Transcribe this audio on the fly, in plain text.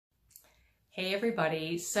Hey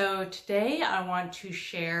everybody, so today I want to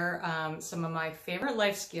share some of my favorite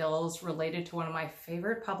life skills related to one of my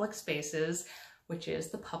favorite public spaces, which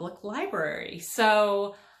is the public library.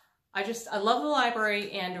 So I love the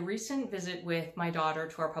library, and a recent visit with my daughter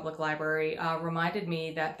to our public library reminded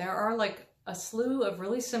me that there are like a slew of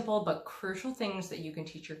really simple but crucial things that you can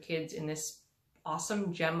teach your kids in this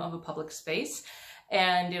awesome gem of a public space.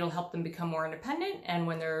 And it'll help them become more independent, and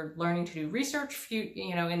when they're learning to do research,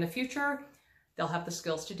 in the future, they'll have the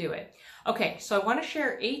skills to do it. Okay, so I want to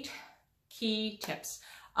share 8 key tips.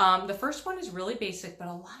 The first one is really basic, but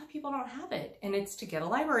a lot of people don't have it, and it's to get a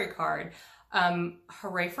library card.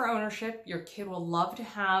 Hooray for ownership. Your kid will love to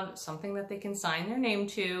have something that they can sign their name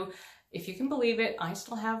to. If you can believe it, I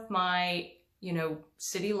still have my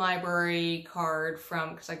city library card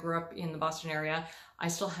because I grew up in the Boston area. I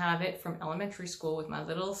still have it from elementary school with my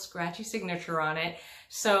little scratchy signature on it.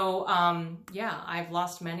 So yeah, I've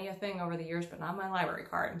lost many a thing over the years, but not my library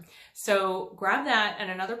card. So grab that.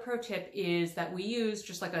 And another pro tip is that we use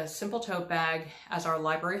just like a simple tote bag as our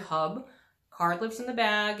library hub. Card lives in the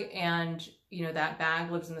bag, and that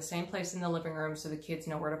bag lives in the same place in the living room, so the kids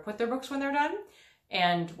know where to put their books when they're done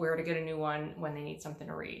and where to get a new one when they need something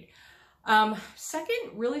to read.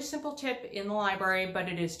 Second really simple tip in the library, but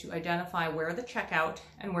it is to identify where the checkout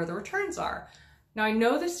and where the returns are. Now I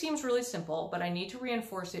know this seems really simple, but I need to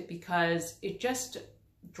reinforce it because it just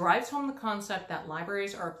drives home the concept that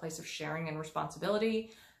libraries are a place of sharing and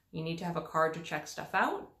responsibility. You need to have a card to check stuff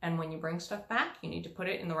out, and when you bring stuff back, you need to put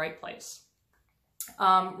it in the right place.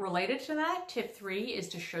 Related to that, tip 3 is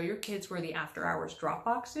to show your kids where the after hours drop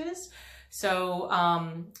box is. So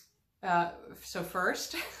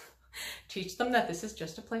first, teach them that this is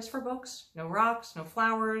just a place for books, no rocks, no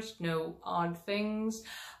flowers, no odd things.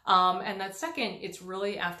 And that second, it's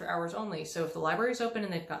really after hours only. So if the library's open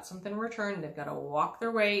and they've got something to return, they've got to walk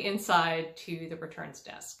their way inside to the returns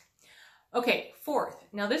desk. Okay, 4th.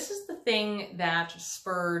 Now this is the thing that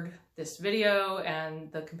spurred this video and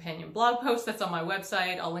the companion blog post that's on my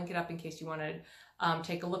website. I'll link it up in case you want to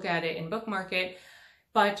take a look at it and bookmark it.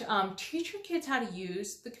 But teach your kids how to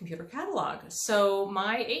use the computer catalog. So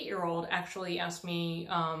my 8-year-old actually asked me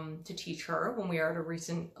to teach her when we were at a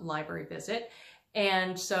recent library visit.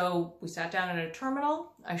 And so we sat down at a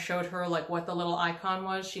terminal. I showed her like what the little icon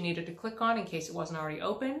was she needed to click on in case it wasn't already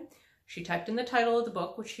open. She typed in the title of the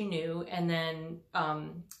book, which she knew, and then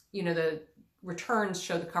the returns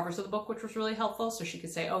showed the covers of the book, which was really helpful. So she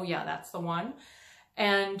could say, oh yeah, that's the one.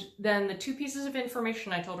 And then the 2 pieces of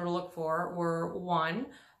information I told her to look for were 1,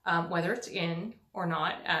 whether it's in or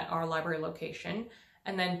not at our library location,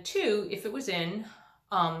 and then 2, if it was in,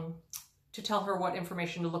 to tell her what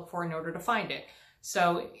information to look for in order to find it.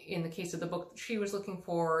 So in the case of the book that she was looking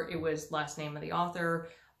for, it was last name of the author.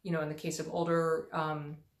 In the case of older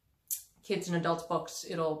kids and adults books,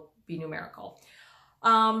 it'll be numerical.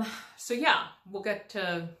 So yeah, we'll get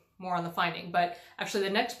to more on the finding, but actually the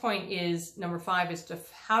next point is number 5 is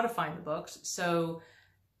how to find the books. So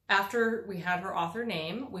after we had her author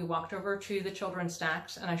name, we walked over to the children's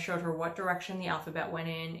stacks and I showed her what direction the alphabet went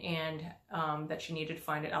in, and that she needed to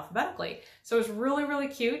find it alphabetically. So it was really, really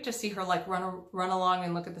cute to see her like run along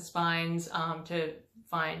and look at the spines to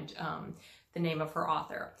find the name of her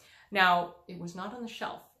author. Now it was not on the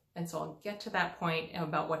shelf, and so I'll get to that point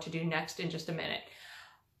about what to do next in just a minute.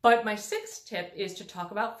 But my 6th tip is to talk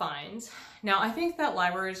about fines. Now, I think that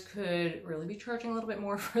libraries could really be charging a little bit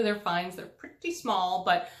more for their fines. They're pretty small,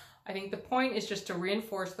 but I think the point is just to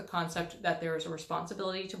reinforce the concept that there is a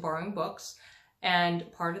responsibility to borrowing books,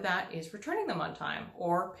 and part of that is returning them on time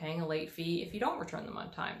or paying a late fee if you don't return them on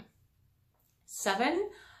time. 7,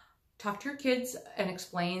 talk to your kids and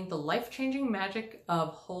explain the life-changing magic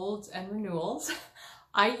of holds and renewals.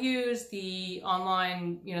 I use the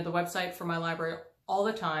online, the website for my library all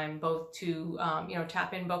the time, both to,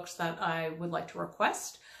 tap in books that I would like to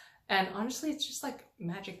request. And honestly, it's just like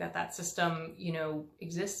magic that system,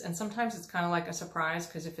 exists. And sometimes it's kind of like a surprise,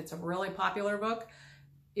 because if it's a really popular book,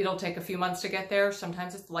 it'll take a few months to get there.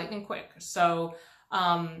 Sometimes it's lightning quick. So,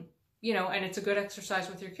 and it's a good exercise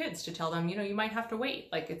with your kids to tell them, you might have to wait.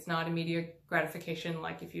 Like, it's not immediate gratification,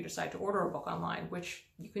 like if you decide to order a book online, which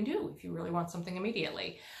you can do if you really want something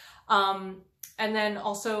immediately. And then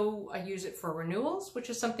also I use it for renewals, which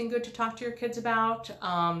is something good to talk to your kids about.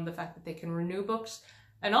 The fact that they can renew books,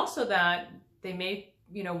 and also that they may,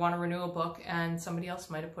 want to renew a book and somebody else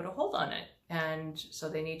might have put a hold on it, and so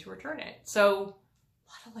they need to return it. So a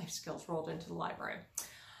lot of life skills rolled into the library.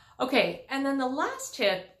 Okay, and then the last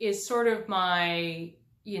tip is sort of my,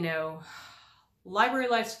 library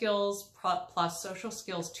life skills plus social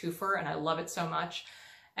skills twofer, and I love it so much.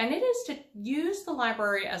 And it is to use the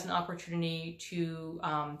library as an opportunity to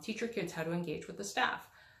teach your kids how to engage with the staff.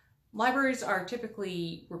 Libraries are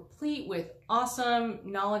typically replete with awesome,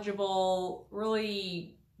 knowledgeable,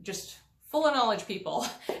 really just full of knowledge people,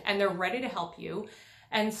 and they're ready to help you.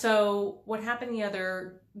 And so what happened the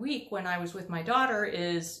other week when I was with my daughter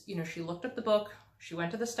is, she looked up the book, she went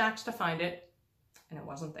to the stacks to find it, and it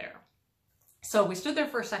wasn't there. So we stood there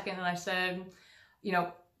for a second and I said,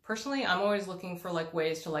 personally, I'm always looking for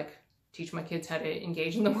ways to teach my kids how to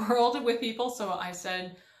engage in the world with people. So I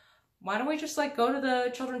said, why don't we just go to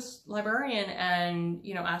the children's librarian and,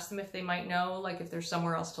 ask them if they might know, if there's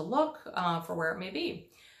somewhere else to look for where it may be.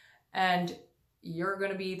 And you're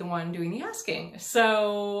going to be the one doing the asking.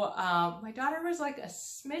 So my daughter was a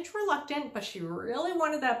smidge reluctant, but she really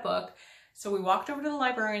wanted that book. So we walked over to the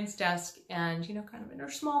librarian's desk and, kind of in her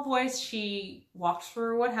small voice, she walked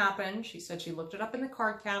through what happened. She said she looked it up in the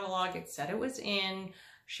card catalog. It said it was in.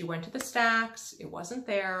 She went to the stacks. It wasn't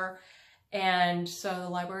there. And so the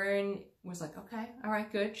librarian was like, okay, all right,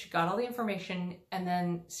 good. She got all the information. And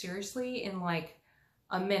then seriously, in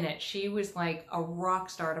a minute, she was like a rock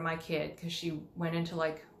star to my kid, because she went into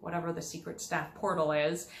whatever the secret staff portal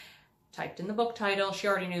is, typed in the book title. She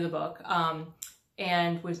already knew the book.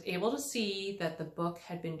 And was able to see that the book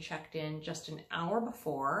had been checked in just an hour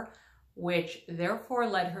before, which therefore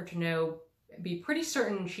led her to be pretty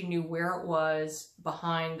certain she knew where it was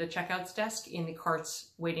behind the checkouts desk in the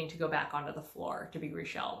carts waiting to go back onto the floor to be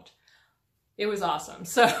reshelved. It was awesome.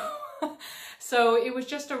 So it was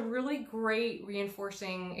just a really great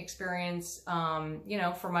reinforcing experience,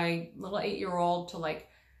 for my little 8-year-old to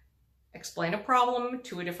explain a problem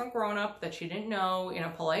to a different grown-up that she didn't know in a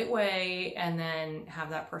polite way, and then have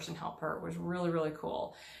that person help her. It was really, really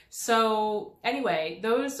cool. So anyway,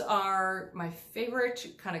 those are my favorite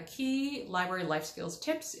kind of key library life skills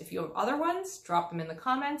tips. If you have other ones, drop them in the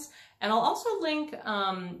comments. And I'll also link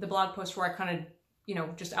the blog post where I kind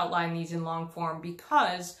of, just outline these in long form,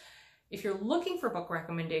 because if you're looking for book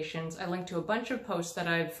recommendations, I link to a bunch of posts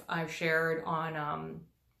that I've shared on,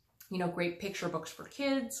 great picture books for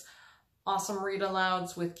kids, awesome read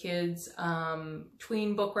alouds with kids,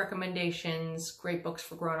 tween book recommendations, great books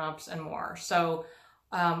for grown-ups, and more. So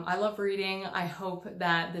I love reading. I hope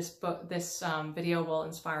that this video will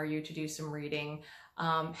inspire you to do some reading.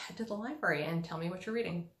 Head to the library and tell me what you're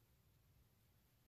reading.